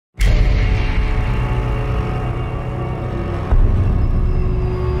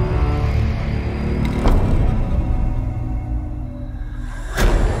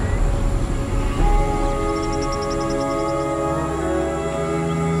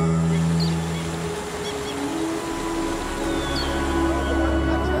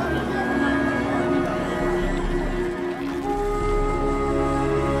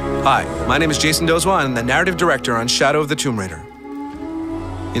Hi, my name is Jason Dozwa, and I'm the narrative director on Shadow of the Tomb Raider.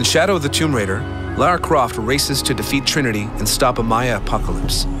 In Shadow of the Tomb Raider, Lara Croft races to defeat Trinity and stop a Maya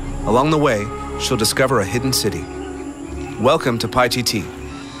apocalypse. Along the way, she'll discover a hidden city. Welcome to Paititi,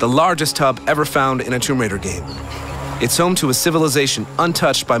 the largest hub ever found in a Tomb Raider game. It's home to a civilization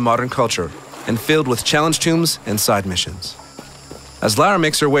untouched by modern culture and filled with challenge tombs and side missions. As Lara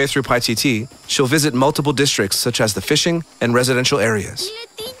makes her way through Paititi, she'll visit multiple districts such as the fishing and residential areas.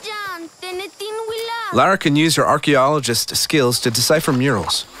 Lara can use her archaeologist skills to decipher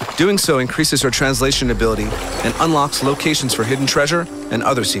murals. Doing so increases her translation ability and unlocks locations for hidden treasure and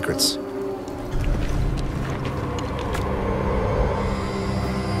other secrets.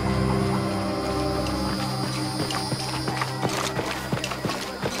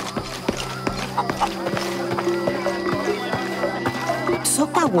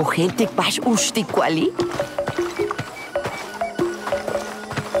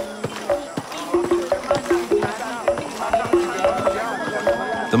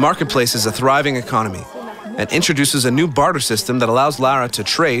 The marketplace is a thriving economy and introduces a new barter system that allows Lara to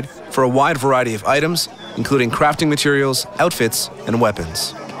trade for a wide variety of items, including crafting materials, outfits, and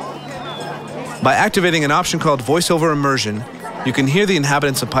weapons. By activating an option called voiceover immersion, you can hear the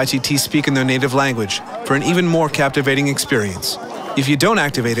inhabitants of Paititi speak in their native language for an even more captivating experience. If you don't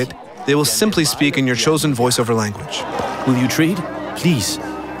activate it, they will simply speak in your chosen voiceover language. Will you trade? Please.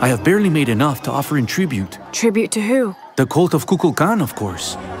 I have barely made enough to offer in tribute. Tribute to who? The cult of Kukulkan, of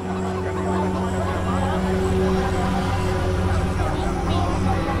course.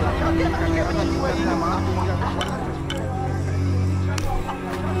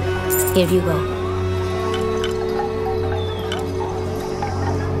 Here you go.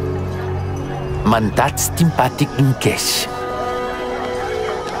 Mandat's timpatic in cash.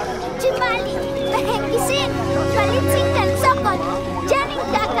 Chimali, Bahekisin, Kalitsin Kansokon, Jaring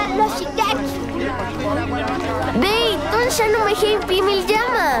Dakan Loshigaki. Dey, ton siya numahin pimil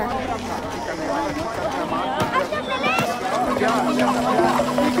llama.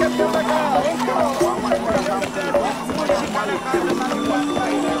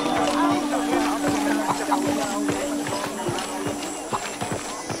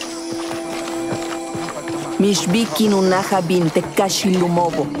 Mishbiki nunaha binte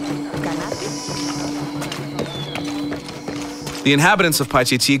kashilumobo. The inhabitants of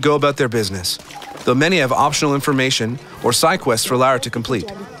Paititi go about their business, though many have optional information or side quests for Lara to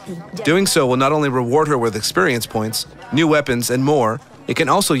complete. Doing so will not only reward her with experience points, new weapons, and more, it can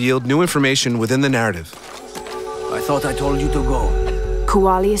also yield new information within the narrative. I thought I told you to go.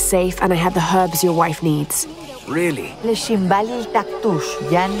 Kuali is safe and I have the herbs your wife needs. Really? Le shimbali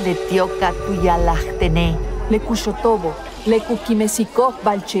taktush, yan le tioka tuyalachtene. Le kushotobo, le kukimesiko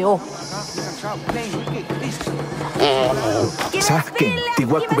balcheo.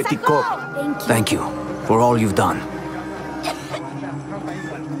 Thank you for all you've done.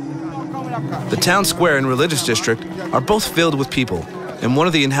 The town square and religious district are both filled with people, and one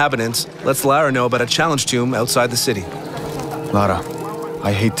of the inhabitants lets Lara know about a challenge tomb outside the city. Lara,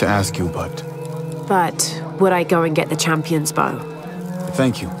 I hate to ask you, but would I go and get the champion's bow?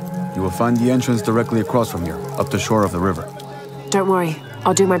 thank you. You will find the entrance directly across from here, up the shore of the river. Don't worry,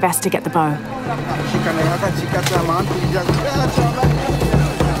 I'll do my best to get the bow.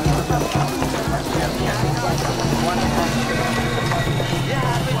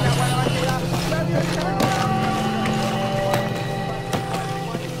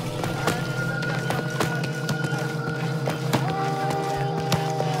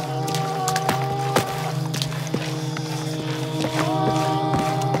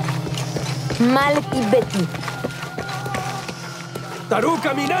 Malki Betty.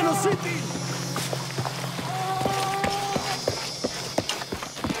 Taruka Minano City!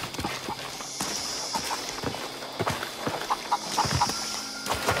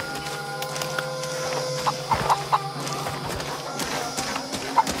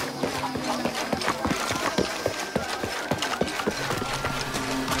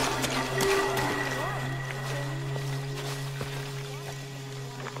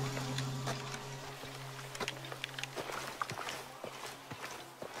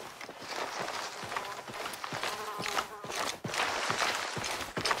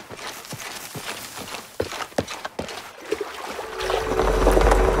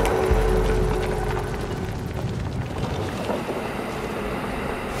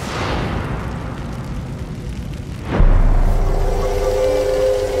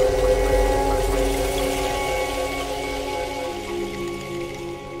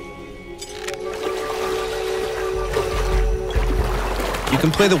 You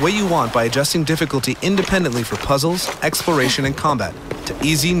can play the way you want by adjusting difficulty independently for puzzles, exploration, and combat. to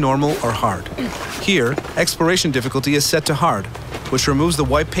easy, normal, or hard. Here, exploration difficulty is set to hard, which removes the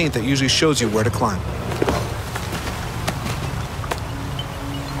white paint that usually shows you where to climb.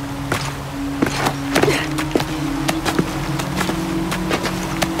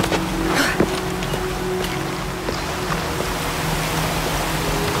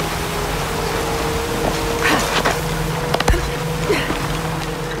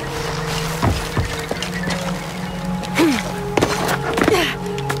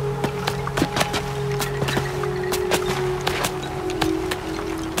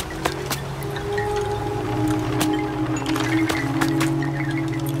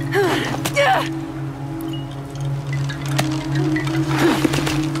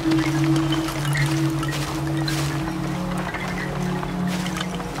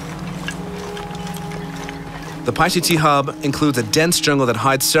 The Paititi hub includes a dense jungle that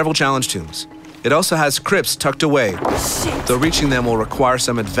hides several challenge tombs. It also has crypts tucked away, though reaching them will require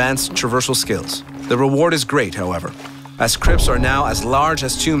some advanced traversal skills. The reward is great, however, as crypts are now as large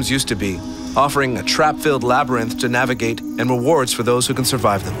as tombs used to be, offering a trap-filled labyrinth to navigate and rewards for those who can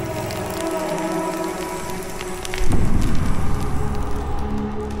survive them.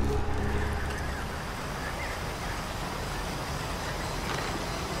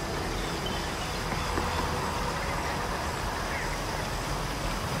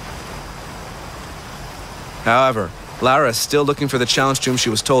 However, Lara is still looking for the challenge tomb she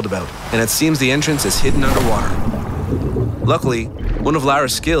was told about, and it seems the entrance is hidden underwater. Luckily, one of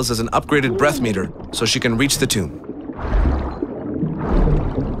Lara's skills is an upgraded breath meter, so she can reach the tomb.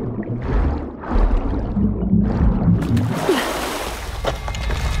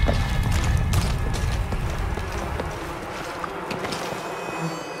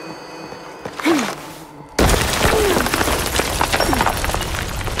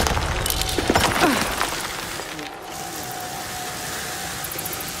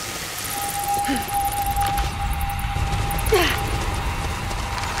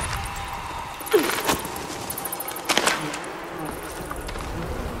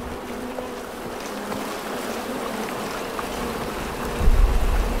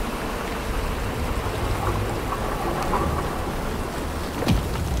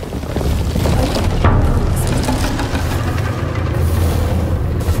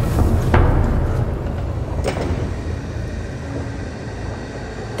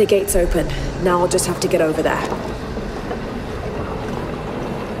 The gate's open. Now I'll just have to get over there.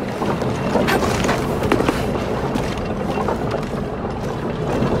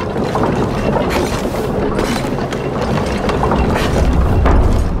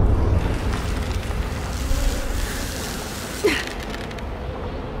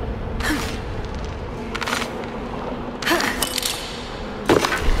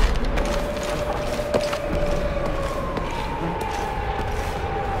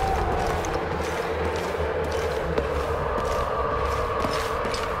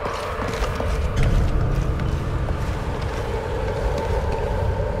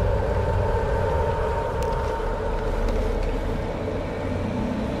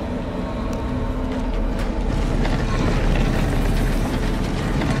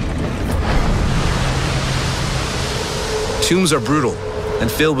 Tombs are brutal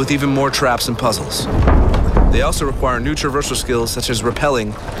and filled with even more traps and puzzles. They also require new traversal skills such as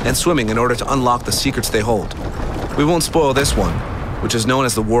rappelling and swimming in order to unlock the secrets they hold. We won't spoil this one, which is known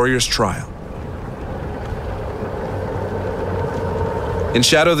as the Warrior's Trial. In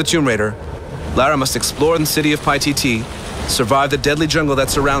Shadow of the Tomb Raider, Lara must explore the city of Paititi, survive the deadly jungle that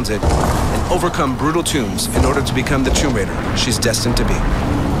surrounds it, and overcome brutal tombs in order to become the Tomb Raider she's destined to be.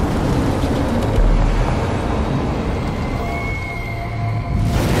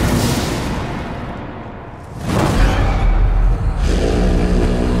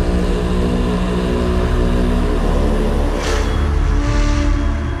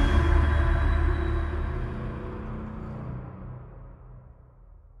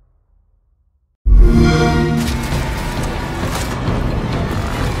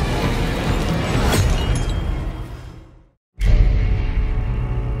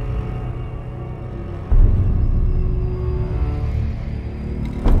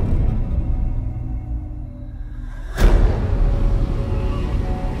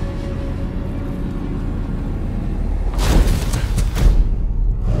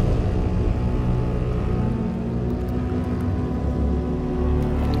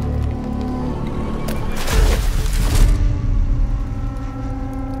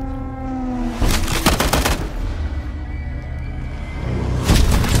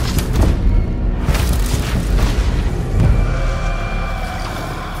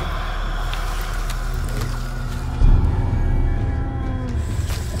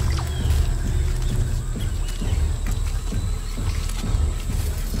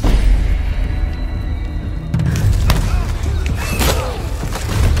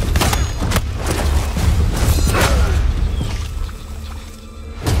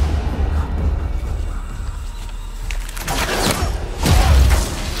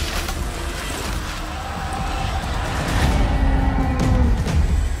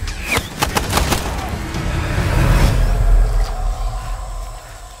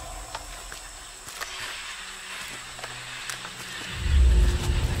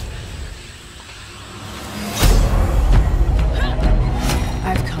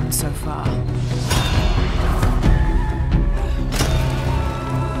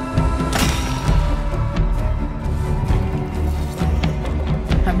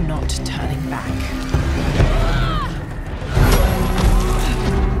 back.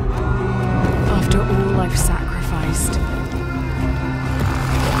 After all I've sacrificed.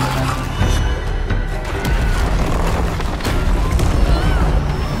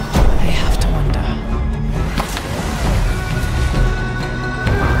 I have to wonder.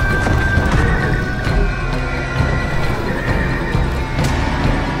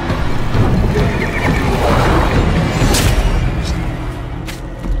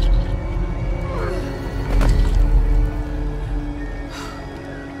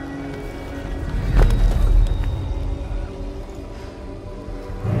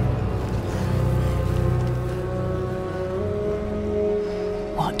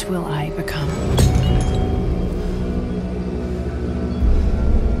 What will I become?